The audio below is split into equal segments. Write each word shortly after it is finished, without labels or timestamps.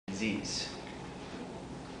disease.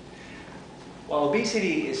 While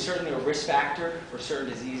obesity is certainly a risk factor for certain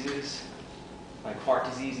diseases, like heart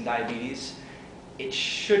disease and diabetes, it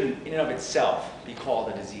shouldn't, in and of itself, be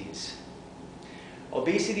called a disease.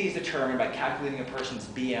 Obesity is determined by calculating a person's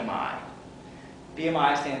BMI.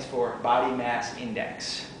 BMI stands for body mass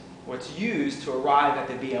index. What's used to arrive at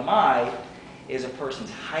the BMI is a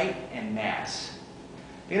person's height and mass.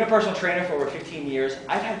 Being a personal trainer for over 15 years,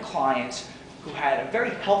 I've had clients who had a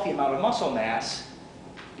very healthy amount of muscle mass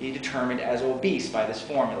be determined as obese by this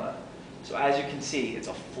formula. So as you can see, it's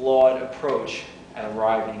a flawed approach at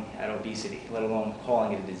arriving at obesity, let alone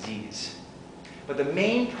calling it a disease. But the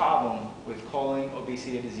main problem with calling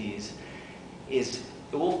obesity a disease is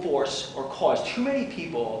it will force or cause too many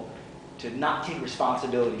people to not take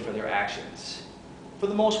responsibility for their actions. For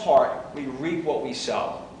the most part, we reap what we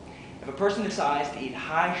sow. If a person decides to eat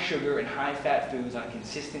high sugar and high fat foods on a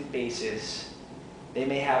consistent basis, they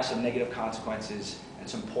may have some negative consequences and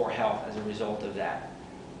some poor health as a result of that.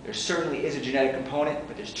 There certainly is a genetic component,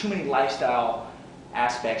 but there's too many lifestyle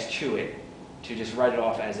aspects to it to just write it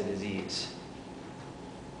off as a disease.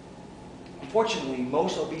 Unfortunately,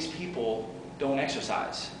 most obese people don't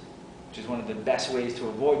exercise, which is one of the best ways to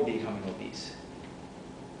avoid becoming obese.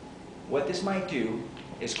 What this might do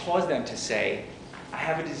is cause them to say, I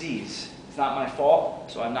have a disease. It's not my fault,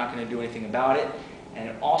 so I'm not going to do anything about it. And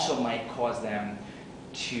it also might cause them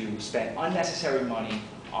to spend unnecessary money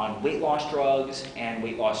on weight loss drugs and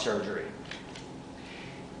weight loss surgery.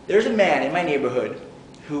 There's a man in my neighborhood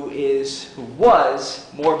who was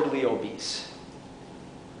morbidly obese.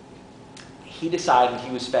 He decided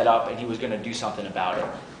he was fed up and he was going to do something about it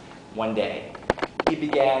one day. He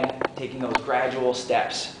began taking those gradual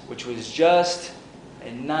steps, which was just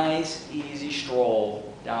a nice, easy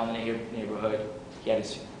stroll down the neighborhood. He had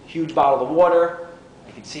his huge bottle of water.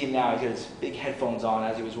 I could see him now. He had his big headphones on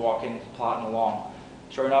as he was walking, plodding along.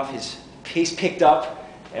 Sure enough, his pace picked up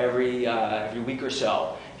every week or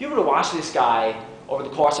so. If you were to watch this guy over the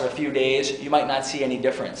course of a few days, you might not see any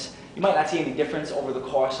difference. You might not see any difference over the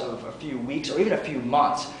course of a few weeks or even a few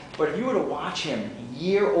months. But if you were to watch him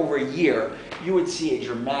year over year, you would see a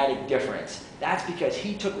dramatic difference. That's because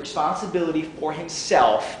he took responsibility for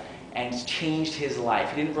himself and changed his life.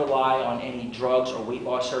 He didn't rely on any drugs or weight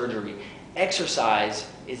loss surgery. Exercise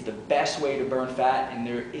is the best way to burn fat, and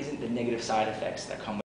there isn't the negative side effects that come with it.